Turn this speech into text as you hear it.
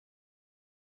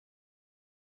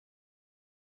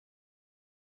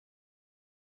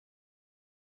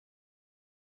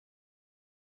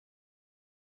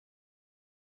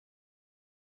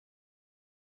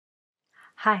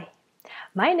Hi,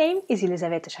 my name is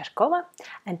Elizaveta Shashkova,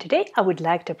 and today I would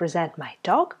like to present my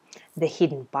talk, The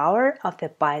Hidden Power of the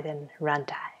Python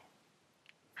Runtime.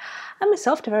 I'm a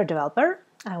software developer.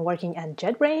 I'm working at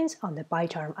JetBrains on the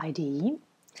Python IDE.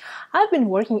 I've been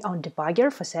working on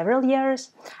Debugger for several years,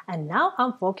 and now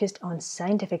I'm focused on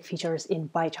scientific features in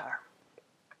Python.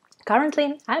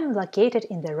 Currently, I'm located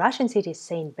in the Russian city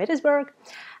St. Petersburg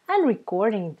and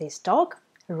recording this talk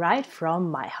right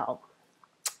from my home.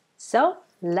 So,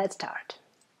 let's start.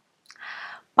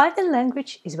 Python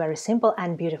language is very simple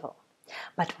and beautiful,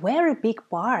 but a very big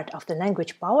part of the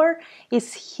language power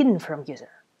is hidden from user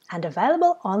and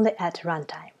available only at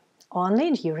runtime,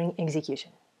 only during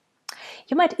execution.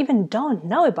 You might even don't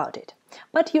know about it,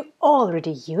 but you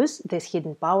already use this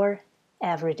hidden power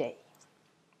every day.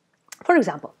 For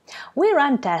example, we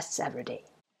run tests every day.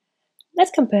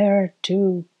 Let's compare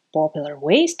two popular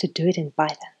ways to do it in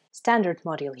Python: standard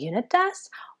module unit tests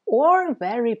or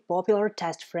very popular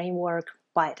test framework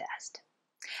PyTest.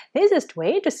 The easiest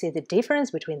way to see the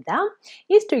difference between them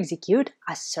is to execute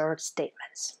assert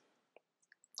statements.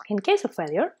 In case of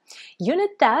failure,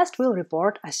 unit test will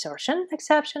report assertion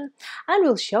exception and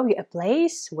will show you a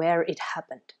place where it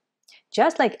happened,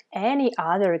 just like any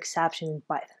other exception in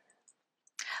Python.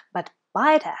 But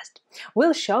PyTest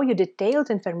will show you detailed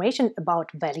information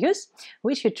about values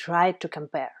which you tried to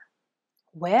compare.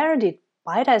 Where did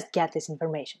PyTest get this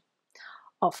information?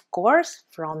 Of course,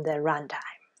 from the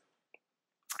runtime.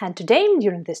 And today,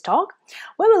 during this talk,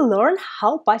 we will learn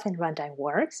how Python runtime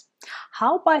works,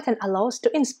 how Python allows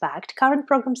to inspect current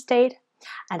program state,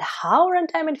 and how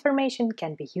runtime information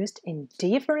can be used in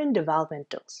different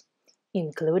development tools,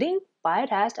 including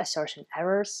PyTest assertion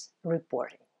errors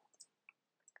reporting.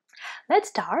 Let's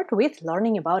start with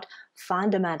learning about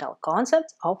fundamental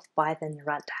concepts of Python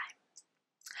runtime.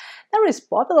 There is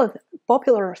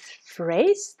popular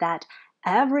phrase that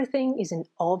everything is an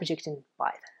object in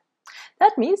Python.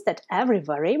 That means that every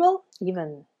variable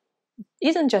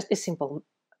isn't just a simple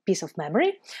piece of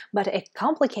memory, but a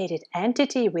complicated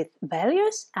entity with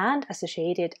values and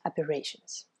associated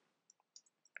operations.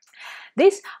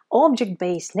 This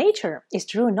object-based nature is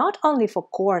true not only for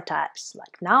core types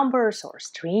like numbers or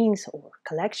strings or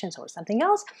collections or something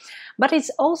else, but it's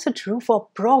also true for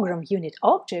program unit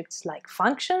objects like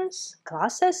functions,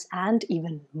 classes, and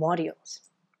even modules.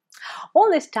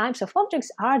 All these types of objects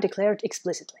are declared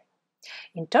explicitly.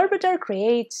 Interpreter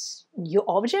creates new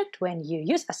object when you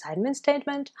use assignment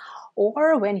statement,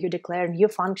 or when you declare new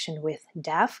function with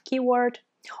def keyword,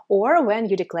 or when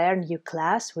you declare new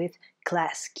class with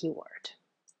class keyword.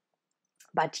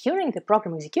 But during the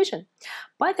program execution,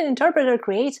 Python interpreter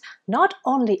creates not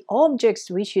only objects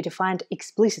which you defined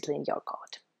explicitly in your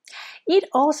code. It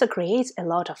also creates a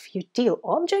lot of util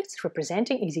objects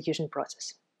representing execution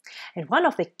process. And one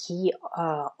of the key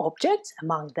objects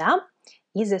among them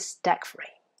is a stack frame.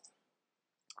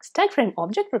 Stack frame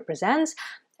object represents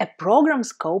a program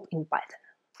scope in Python.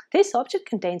 This object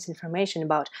contains information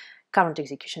about current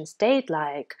execution state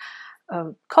like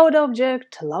code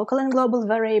object, local and global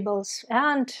variables,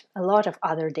 and a lot of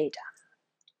other data.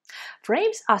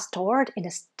 Frames are stored in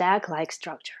a stack-like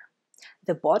structure.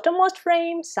 The bottommost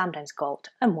frame, sometimes called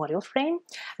a module frame,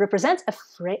 represents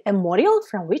a module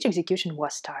from which execution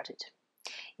was started.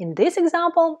 In this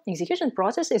example, execution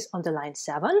process is on the line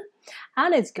 7,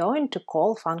 and it's going to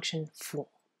call function foo.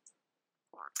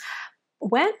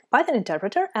 When Python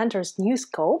interpreter enters new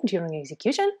scope during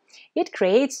execution, it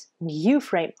creates new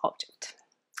frame object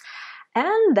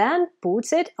and then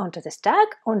puts it onto the stack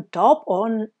on top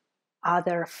on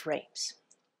other frames.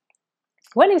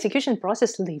 When execution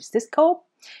process leaves the scope,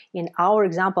 in our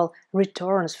example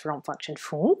returns from function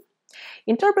foo,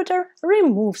 interpreter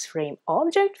removes frame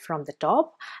object from the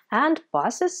top and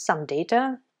passes some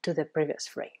data to the previous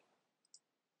frame.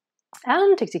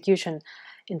 And execution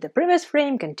in the previous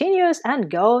frame continues and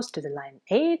goes to the line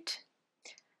 8,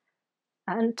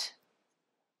 and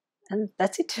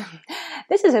that's it.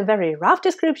 This is a very rough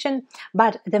description,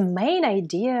 but the main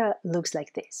idea looks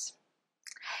like this.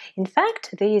 In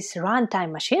fact, this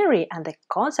runtime machinery and the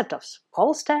concept of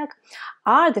call stack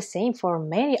are the same for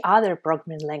many other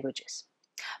programming languages.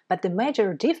 But the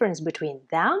major difference between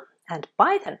them and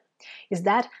Python is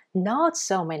that not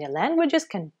so many languages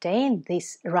contain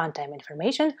this runtime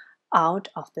information out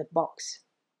of the box.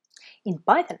 In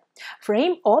Python,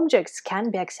 frame objects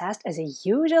can be accessed as a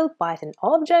usual Python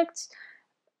objects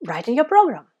right in your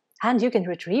program, and you can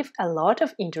retrieve a lot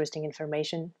of interesting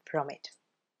information from it.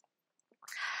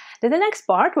 In the next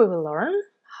part, we will learn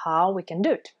how we can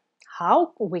do it,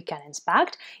 how we can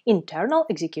inspect internal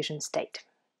execution state.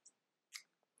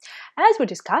 As we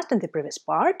discussed in the previous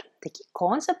part, the key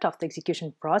concept of the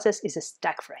execution process is a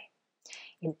stack frame.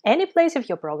 In any place of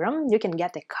your program, you can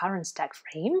get the current stack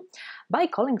frame by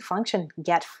calling function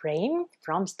getFrame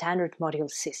from standard module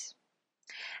sys.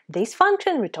 This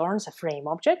function returns a frame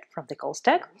object from the call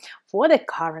stack for the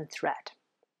current thread.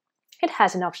 It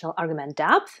has an optional argument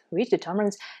depth, which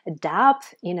determines a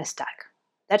depth in a stack.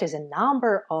 That is a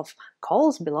number of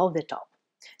calls below the top.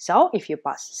 So if you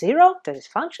pass 0 to this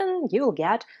function, you will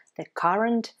get the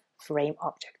current frame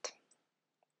object.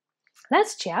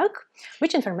 Let's check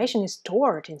which information is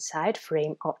stored inside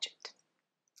frame object.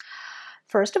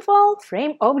 First of all,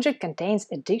 frame object contains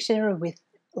a dictionary with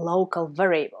local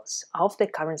variables of the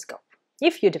current scope.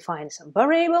 If you define some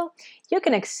variable, you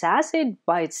can access it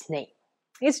by its name.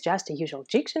 It's just a usual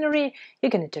dictionary, you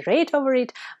can iterate over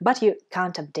it, but you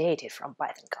can't update it from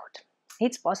Python code.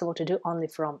 It's possible to do only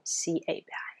from C API.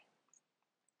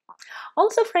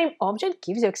 Also, frame object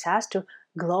gives you access to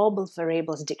global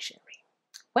variables dictionary.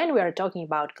 When we are talking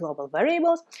about global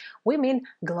variables, we mean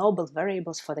global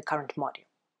variables for the current module.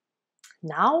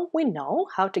 Now we know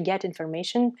how to get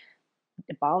information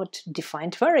about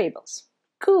defined variables.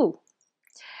 Cool!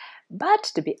 But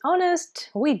to be honest,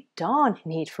 we don't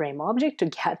need frame object to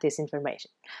get this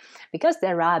information, because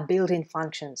there are built-in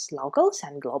functions locals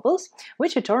and globals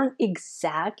which return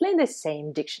exactly the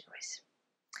same dictionaries.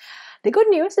 The good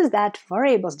news is that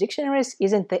variables dictionaries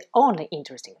isn't the only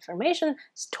interesting information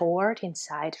stored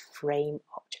inside frame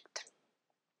object.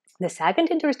 The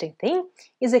second interesting thing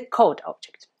is a code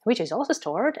object, which is also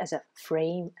stored as a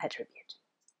frame attribute.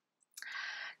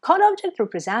 Code object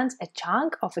represents a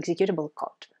chunk of executable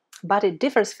code, but it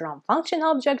differs from function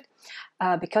object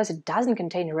because it doesn't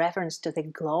contain a reference to the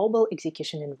global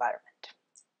execution environment.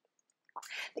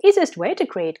 The easiest way to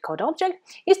create code object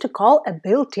is to call a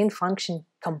built-in function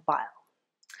compile.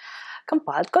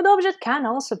 Compiled code object can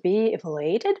also be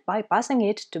evaluated by passing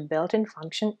it to built-in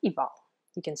function eval.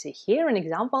 You can see here an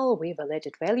example with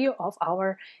evaluated value of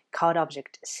our code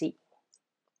object C.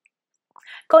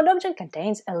 Code object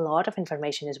contains a lot of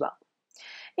information as well.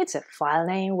 It's a file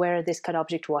name where this code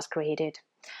object was created,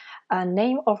 a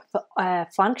name of a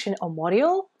function or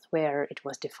module where it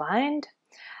was defined,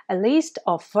 a list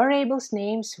of variables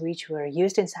names which were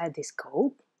used inside this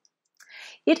scope.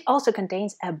 It also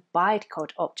contains a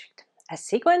bytecode object, a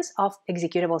sequence of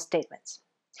executable statements.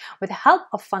 With the help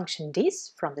of function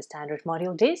dis from the standard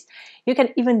module dis, you can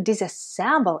even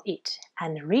disassemble it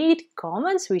and read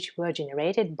comments which were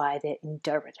generated by the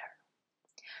interpreter.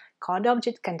 Code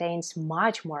object contains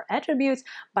much more attributes,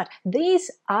 but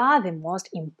these are the most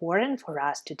important for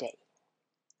us today.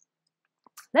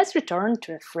 Let's return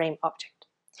to a frame object.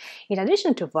 In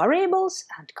addition to variables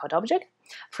and code object,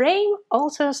 frame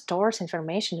also stores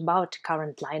information about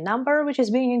current line number which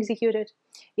is being executed.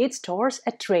 It stores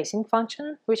a tracing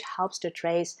function which helps to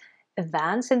trace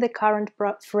events in the current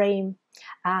frame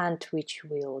and which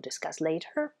we'll discuss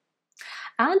later.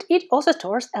 And it also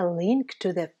stores a link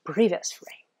to the previous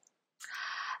frame.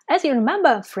 As you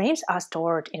remember, frames are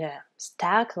stored in a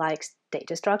stack-like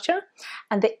data structure,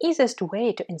 and the easiest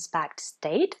way to inspect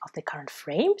state of the current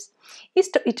frames is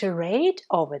to iterate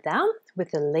over them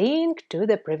with a link to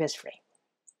the previous frame.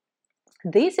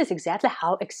 This is exactly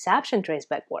how exception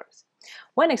traceback works.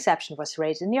 When exception was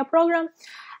raised in your program,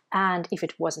 and if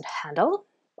it wasn't handled,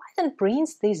 Python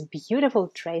prints these beautiful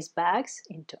tracebacks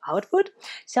into output,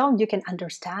 so you can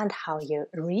understand how you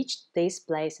reached this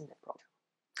place in the program.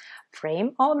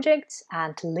 Frame objects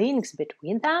and links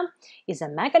between them is a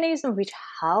mechanism which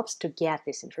helps to get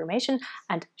this information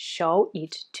and show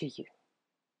it to you.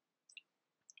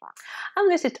 I've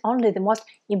listed only the most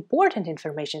important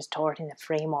information stored in a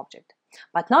frame object,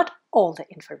 but not all the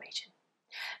information.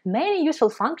 Many useful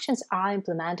functions are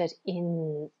implemented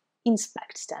in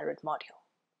inspect standard module.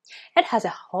 It has a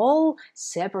whole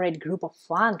separate group of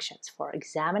functions for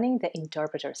examining the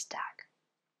interpreter stack.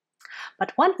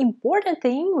 But one important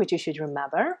thing which you should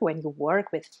remember when you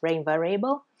work with frame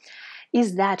variable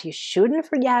is that you shouldn't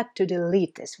forget to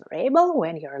delete this variable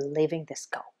when you're leaving the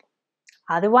scope.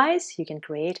 Otherwise, you can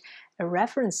create a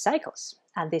reference cycles,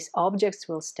 and these objects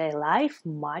will stay alive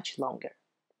much longer.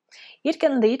 It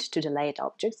can lead to delayed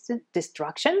object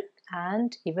destruction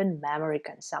and even memory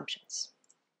consumptions.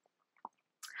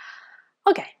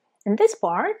 Okay, in this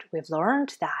part, we've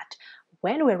learned that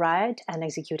when we write and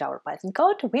execute our Python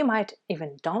code, we might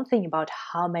even don't think about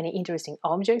how many interesting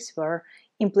objects were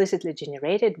implicitly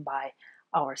generated by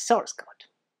our source code.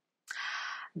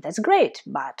 That's great,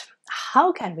 but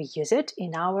how can we use it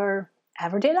in our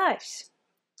everyday lives?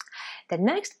 The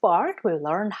next part, we'll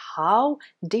learn how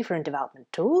different development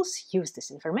tools use this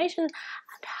information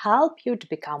and help you to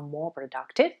become more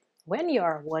productive when you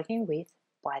are working with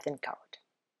Python code.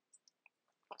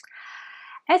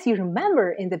 As you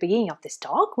remember in the beginning of this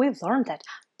talk, we've learned that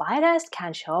PyTest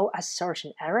can show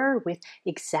assertion error with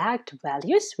exact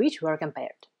values which were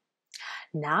compared.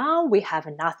 Now we have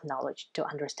enough knowledge to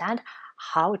understand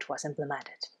how it was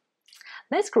implemented.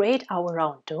 Let's create our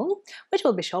own tool, which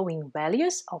will be showing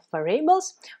values of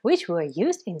variables which were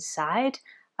used inside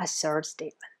assert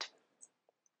statement.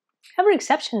 Every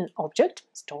exception object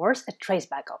stores a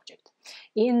traceback object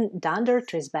in the under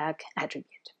traceback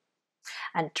attribute.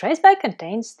 And traceback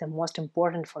contains the most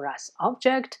important for us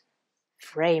object,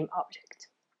 frame object.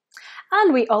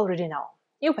 And we already know,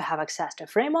 if we have access to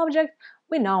frame object,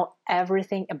 we know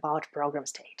everything about program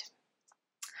state.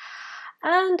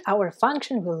 And our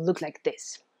function will look like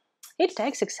this. It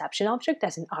takes exception object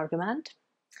as an argument.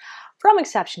 From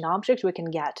exception object we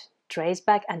can get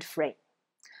traceback and frame.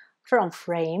 From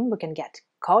frame we can get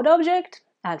code object,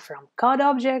 and from code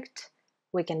object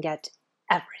we can get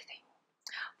everything.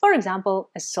 For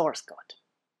example, a source code.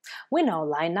 We know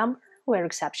line number where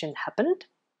exception happened.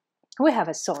 We have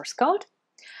a source code.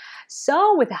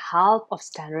 So with the help of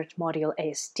standard module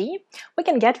AST, we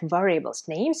can get variables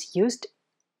names used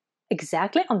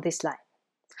exactly on this line.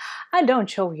 I don't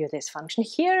show you this function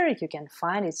here. You can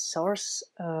find its source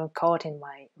code in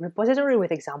my repository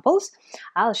with examples.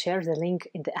 I'll share the link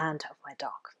in the end of my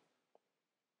talk.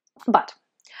 But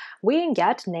we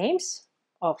get names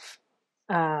of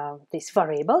these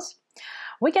variables.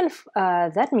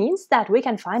 That means that we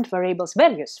can find variables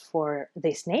values for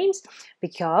these names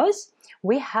because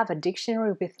we have a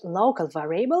dictionary with local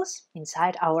variables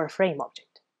inside our frame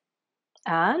object.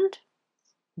 And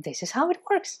this is how it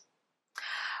works.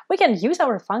 We can use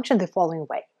our function the following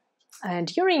way.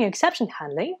 During exception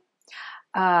handling,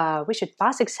 we should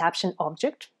pass exception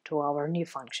object to our new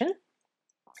function,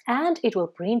 and it will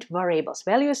print variables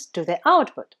values to the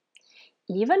output,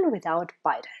 even without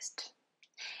PyTest.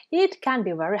 It can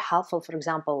be very helpful, for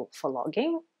example, for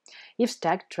logging. If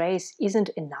stack trace isn't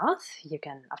enough, you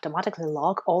can automatically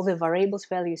log all the variables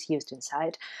values used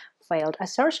inside failed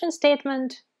assertion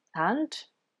statement and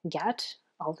get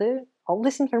all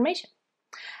this information.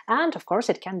 And of course,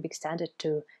 it can be extended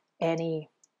to any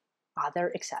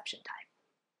other exception type.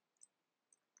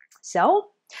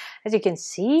 So, as you can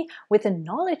see, with the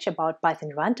knowledge about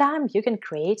Python Runtime, you can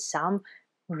create some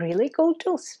really cool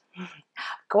tools.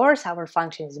 Of course, our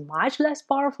function is much less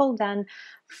powerful than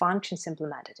functions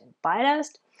implemented in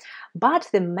PyTest, but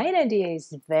the main idea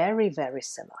is very, very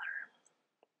similar.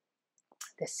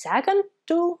 The second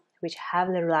tool, which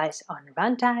heavily relies on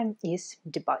runtime, is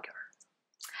debugger.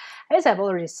 As I've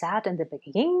already said in the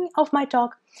beginning of my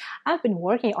talk, I've been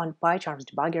working on PyCharm's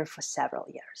debugger for several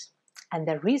years. And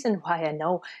the reason why I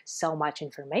know so much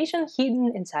information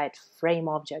hidden inside frame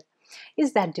object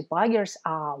is that debuggers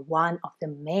are one of the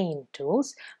main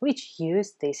tools which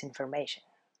use this information.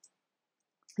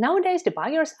 Nowadays,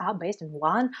 debuggers are based on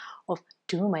one of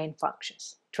two main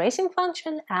functions, tracing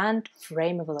function and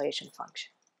frame evaluation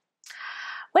function.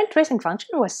 When tracing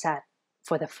function was set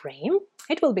for the frame,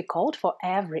 it will be called for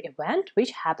every event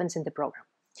which happens in the program.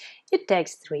 It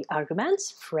takes three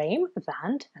arguments, frame,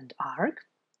 event, and arg.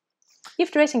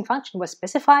 If tracing function was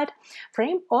specified,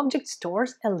 frame object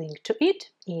stores a link to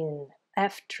it in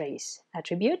ftrace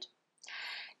attribute.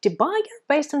 Debugger,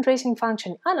 based on tracing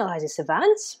function, analyzes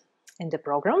events in the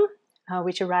program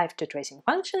which arrive to tracing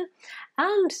function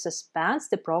and suspends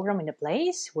the program in a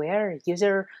place where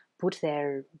user put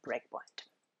their breakpoint.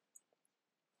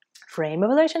 Frame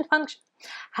evaluation function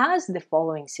has the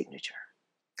following signature.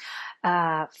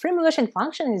 Frame evaluation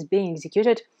function is being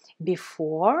executed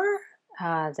before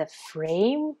the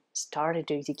frame started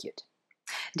to execute.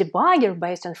 Debugger,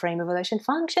 based on frame evaluation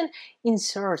function,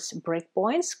 inserts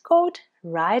breakpoints code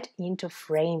right into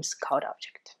frame's code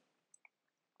object.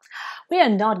 We are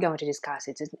not going to discuss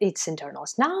its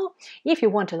internals now. If you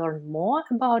want to learn more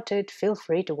about it, feel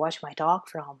free to watch my talk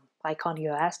from PyCon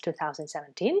US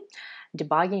 2017,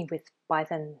 Debugging with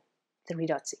Python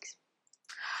 3.6.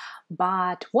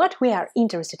 But what we are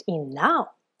interested in now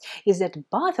is that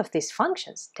both of these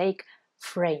functions take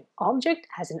frame object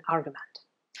as an argument.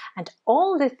 And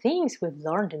all the things we've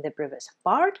learned in the previous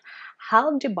part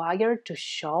help debugger to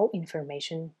show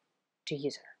information to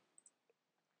user.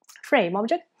 Frame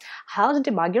object helps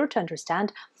debugger to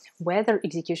understand whether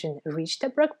execution reached a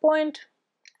breakpoint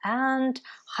and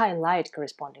highlight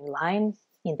corresponding line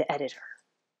in the editor.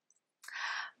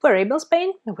 Variables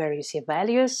pane, where you see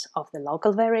values of the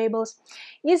local variables,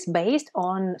 is based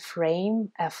on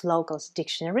frame flocals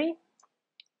dictionary.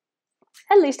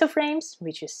 A list of frames,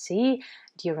 which you see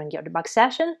during your debug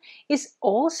session, is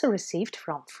also received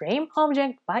from frame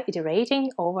object by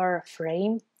iterating over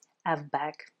frame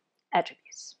fback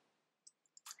attributes.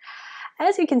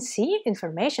 As you can see,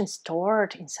 information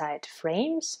stored inside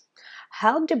frames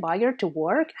help debugger to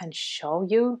work and show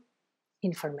you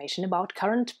information about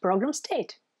current program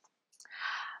state.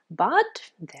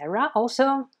 But there are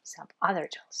also some other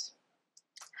tools.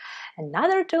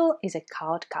 Another tool is a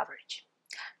code coverage.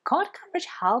 Code coverage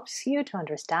helps you to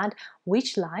understand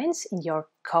which lines in your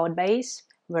code base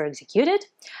were executed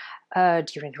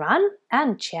during run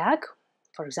and check,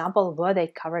 for example, were they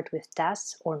covered with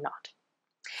tests or not.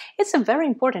 It's a very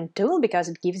important tool because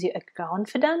it gives you a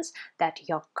confidence that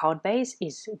your code base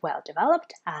is well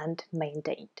developed and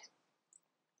maintained.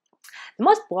 The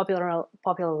most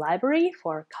popular library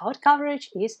for code coverage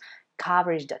is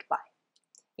coverage.py.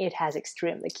 It has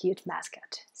extremely cute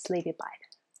mascot, Sleepy Python.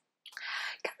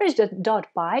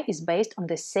 Coverage.py is based on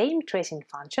the same tracing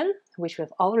function, which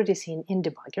we've already seen in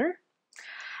debugger.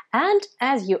 And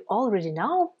as you already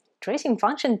know, tracing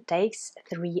function takes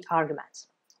 3 arguments,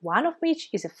 one of which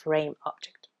is a frame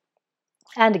object.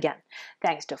 And again,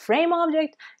 thanks to frame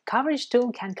object, coverage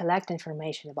tool can collect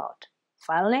information about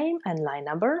file name and line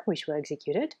number which were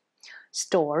executed,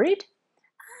 store it,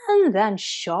 and then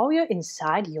show you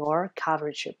inside your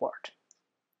coverage report.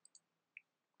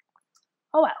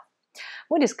 Oh well,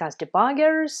 we discussed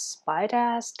debuggers,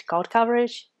 PyTest, code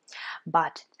coverage,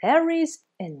 but there is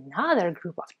another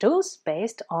group of tools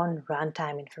based on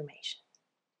runtime information.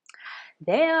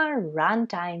 They are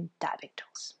runtime typing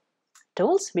tools.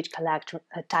 Tools which collect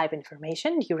type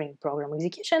information during program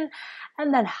execution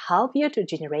and then help you to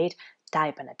generate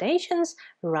type annotations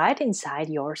right inside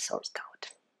your source code.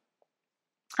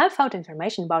 I've found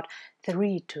information about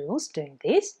 3 tools doing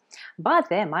this, but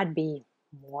there might be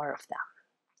more of them.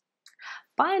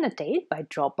 PyAnnotate by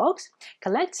Dropbox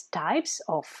collects types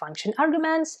of function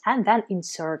arguments and then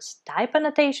inserts type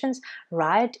annotations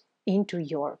right into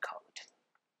your code.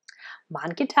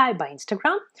 MonkeyType by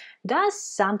Instagram does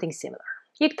something similar.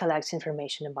 It collects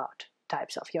information about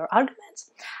types of your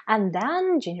arguments and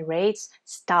then generates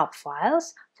stub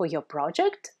files for your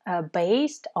project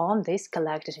based on this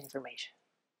collected information.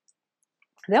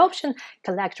 The option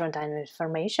Collect Runtime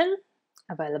Information,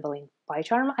 available in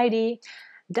PyCharm IDE,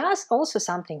 does also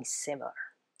something similar.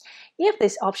 If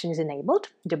this option is enabled,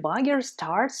 debugger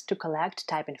starts to collect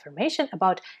type information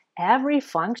about every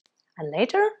function, and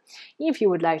later, if you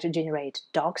would like to generate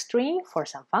docstring for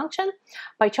some function,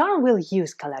 PyCharm will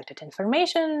use collected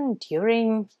information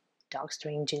during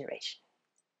docstring generation.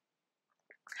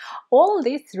 All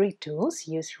these 3 tools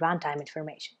use runtime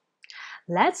information.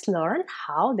 Let's learn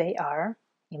how they are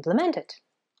implemented.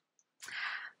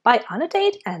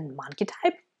 PyAnnotate and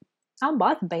MonkeyType are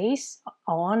both based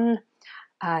on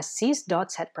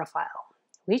sys.setProfile,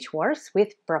 which works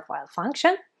with profile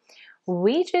function,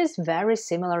 which is very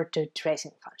similar to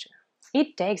tracing function.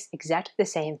 It takes exactly the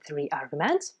same 3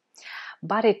 arguments,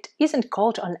 but it isn't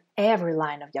called on every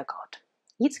line of your code.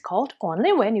 It's called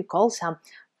only when you call some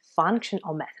function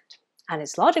or method. And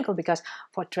it's logical because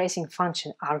for tracing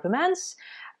function arguments,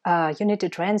 you need to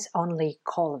trace only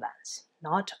call events,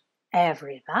 not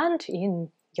every event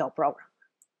in your program.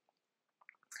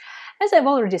 As I've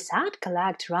already said,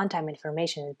 collect runtime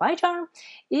information in PyCharm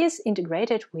is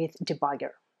integrated with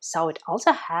debugger, so it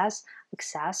also has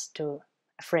access to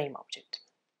a frame object.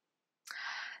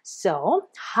 So,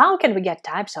 how can we get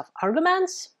types of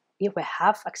arguments if we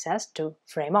have access to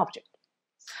frame object?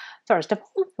 First of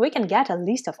all, we can get a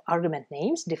list of argument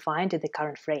names defined in the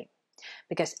current frame,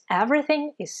 because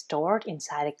everything is stored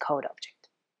inside a code object.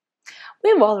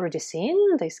 We've already seen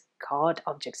these code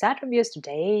objects attributes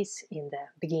today in the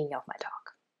beginning of my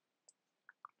talk.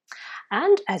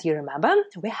 And as you remember,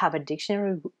 we have a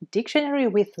dictionary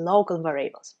with local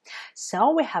variables, so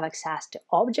we have access to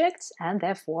objects and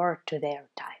therefore to their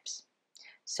types.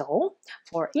 So,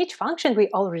 for each function we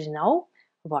already know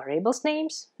variables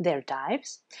names, their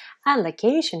types, and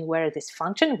location where this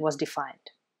function was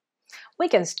defined. We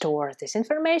can store this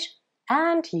information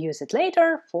and use it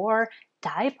later for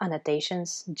type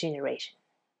annotations generation.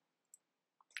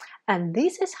 And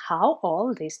this is how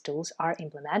all these tools are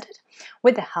implemented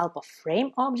with the help of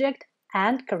frame object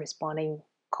and corresponding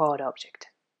code object.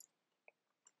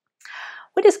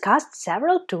 We discussed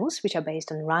several tools which are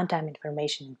based on runtime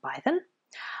information in Python,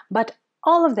 but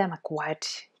all of them are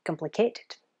quite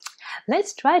complicated.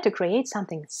 Let's try to create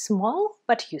something small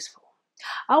but useful.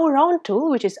 Our own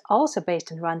tool, which is also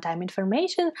based on runtime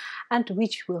information and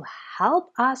which will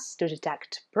help us to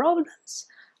detect problems,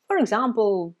 for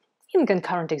example, in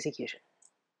concurrent execution.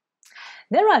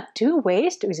 There are two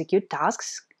ways to execute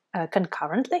tasks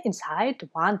concurrently inside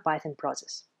one Python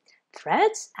process: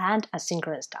 threads and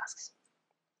asynchronous tasks.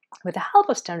 With the help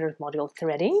of standard module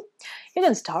threading, you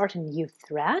can start a new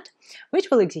thread which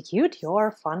will execute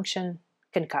your function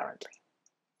concurrently.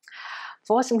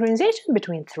 For synchronization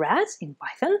between threads in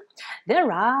Python,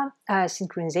 there are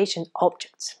synchronization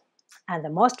objects, and the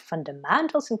most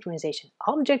fundamental synchronization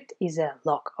object is a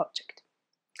lock object.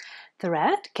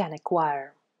 Thread can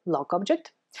acquire lock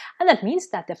object, and that means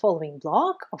that the following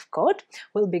block of code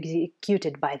will be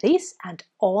executed by this and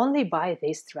only by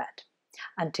this thread,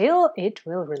 until it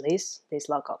will release this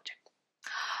lock object.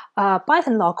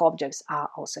 Python lock objects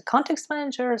are also context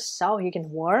managers, so you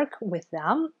can work with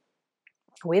them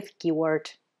with keyword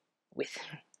with.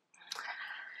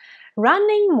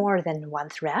 Running more than one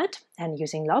thread and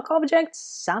using lock objects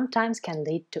sometimes can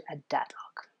lead to a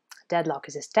deadlock. Deadlock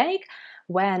is a state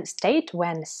when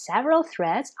several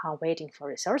threads are waiting for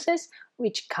resources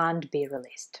which can't be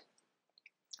released.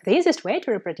 The easiest way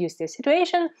to reproduce this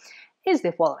situation is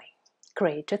the following: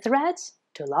 create two threads,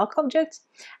 two lock objects,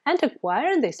 and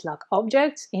acquire these lock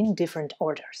objects in different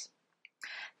orders.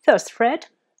 First thread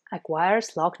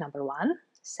acquires lock number 1,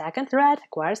 second thread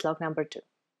acquires lock number 2.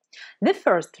 The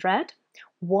first thread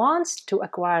wants to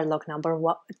acquire lock number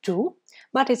 2,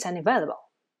 but it's unavailable,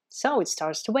 so it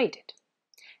starts to wait it.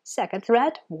 Second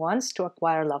thread wants to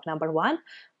acquire lock number 1,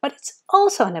 but it's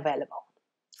also unavailable.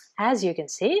 As you can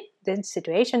see, this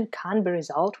situation can't be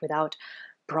resolved without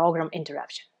program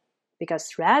interruption, because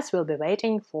threads will be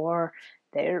waiting for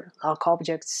their lock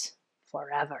objects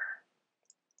forever.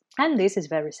 And this is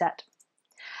very sad.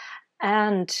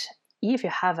 And if you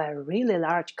have a really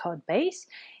large code base,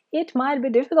 it might be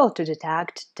difficult to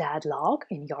detect deadlock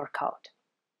in your code.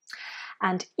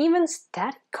 And even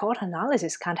static code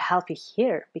analysis can't help you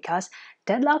here, because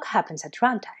deadlock happens at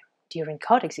runtime, during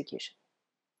code execution.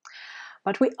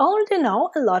 But we already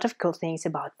know a lot of cool things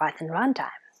about Python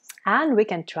runtime, and we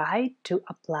can try to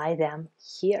apply them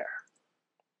here.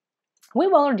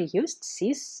 We've already used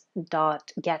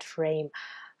sys.getFrame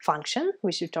function,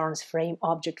 which returns frame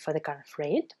object for the current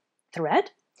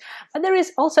thread, but there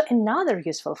is also another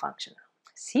useful function,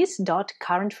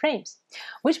 sys.currentFrames,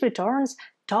 which returns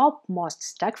topmost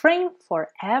stack frame for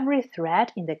every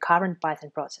thread in the current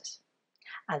Python process.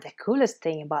 And the coolest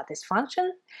thing about this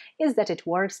function is that it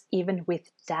works even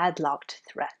with deadlocked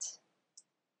threads.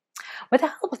 With the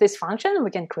help of this function,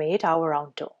 we can create our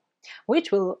own tool,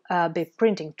 which will be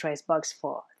printing trace bugs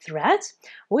for threads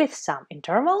with some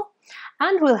interval,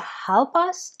 and will help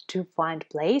us to find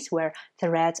place where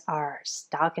threads are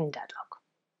stuck in deadlock.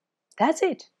 That's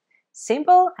it.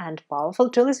 Simple and powerful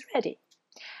tool is ready.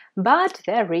 But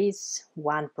there is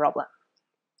one problem.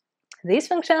 This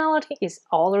functionality is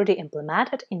already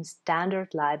implemented in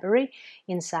standard library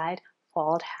inside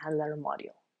fault handler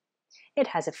module. It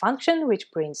has a function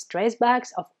which prints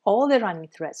tracebags of all the running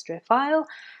threads to a file,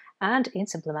 and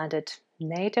it's implemented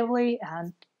natively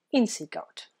and in C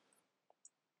code.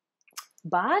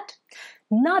 But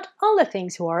not all the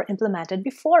things were implemented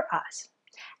before us.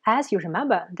 As you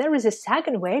remember, there is a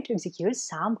second way to execute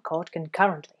some code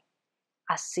concurrently: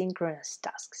 asynchronous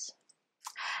tasks.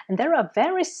 And there are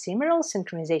very similar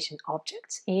synchronization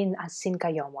objects in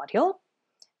async.io module,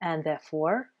 and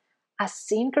therefore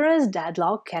asynchronous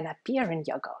deadlock can appear in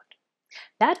your code.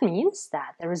 That means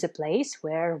that there is a place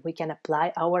where we can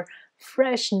apply our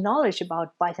fresh knowledge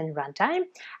about Python runtime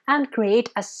and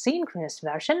create a synchronous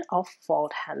version of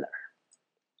fault handler.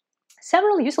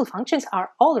 Several useful functions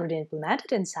are already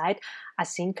implemented inside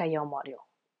async.io module.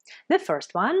 The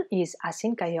first one is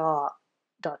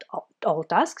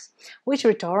async.io.allTasks, which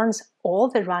returns all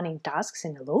the running tasks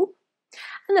in a loop.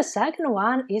 And the second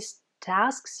one is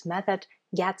tasks method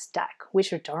getStack,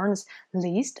 which returns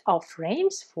list of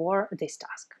frames for this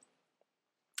task.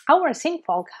 Our async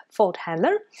fault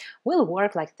handler will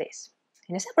work like this.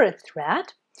 In a separate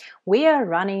thread, we are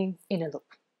running in a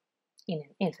loop, in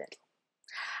an infinite loop.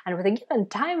 And with a given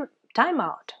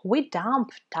timeout, we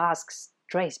dump tasks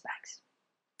tracebags.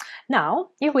 Now,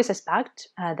 if we suspect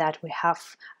that we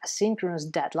have a synchronous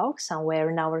deadlock somewhere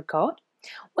in our code,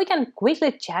 we can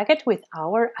quickly check it with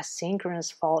our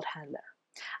asynchronous fault handler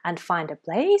and find a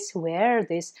place where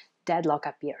this deadlock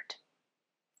appeared.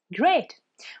 Great!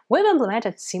 We've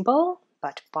implemented simple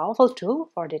but powerful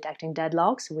tool for detecting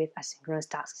deadlocks with asynchronous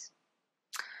tasks.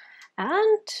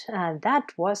 And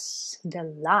that was the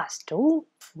last tool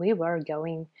we were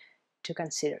going to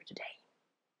consider today.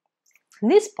 In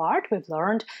this part, we've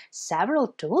learned several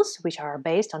tools which are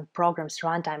based on program's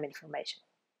runtime information.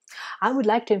 I would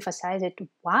like to emphasize it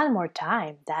one more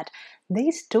time that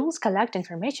these tools collect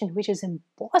information which is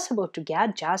impossible to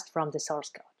get just from the source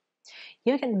code.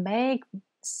 You can make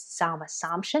some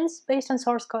assumptions based on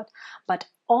source code, but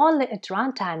only at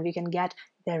runtime you can get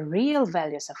the real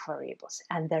values of variables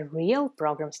and the real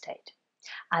program state.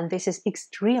 And this is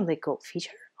extremely cool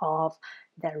feature of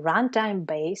the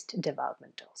runtime-based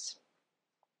development tools.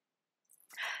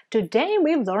 Today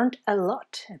we've learned a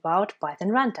lot about Python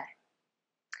runtime.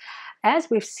 As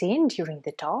we've seen during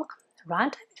the talk,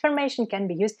 runtime information can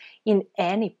be used in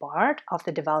any part of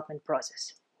the development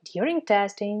process, during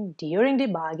testing, during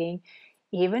debugging,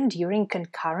 even during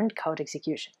concurrent code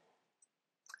execution.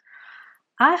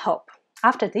 I hope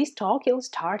after this talk you'll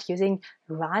start using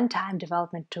runtime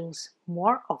development tools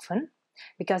more often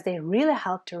because they really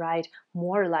help to write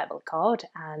more reliable code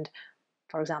and,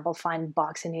 for example, find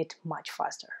bugs in it much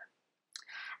faster.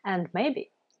 And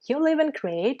maybe you'll even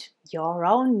create your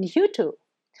own new tool.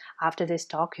 After this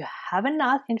talk, you have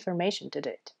enough information to do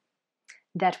it.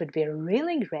 That would be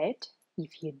really great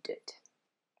if you did.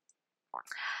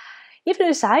 If you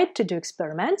decide to do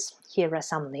experiments, here are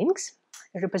some links.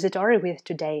 A repository with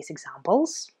today's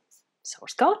examples,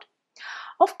 source code.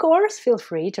 Of course, feel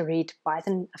free to read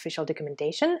Python official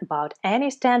documentation about any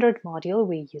standard module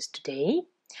we use today.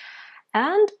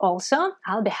 And also,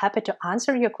 I'll be happy to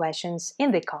answer your questions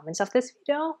in the comments of this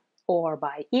video, or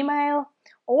by email,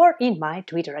 or in my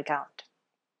Twitter account.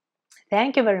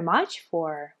 Thank you very much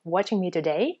for watching me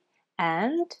today,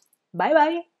 and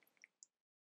bye-bye!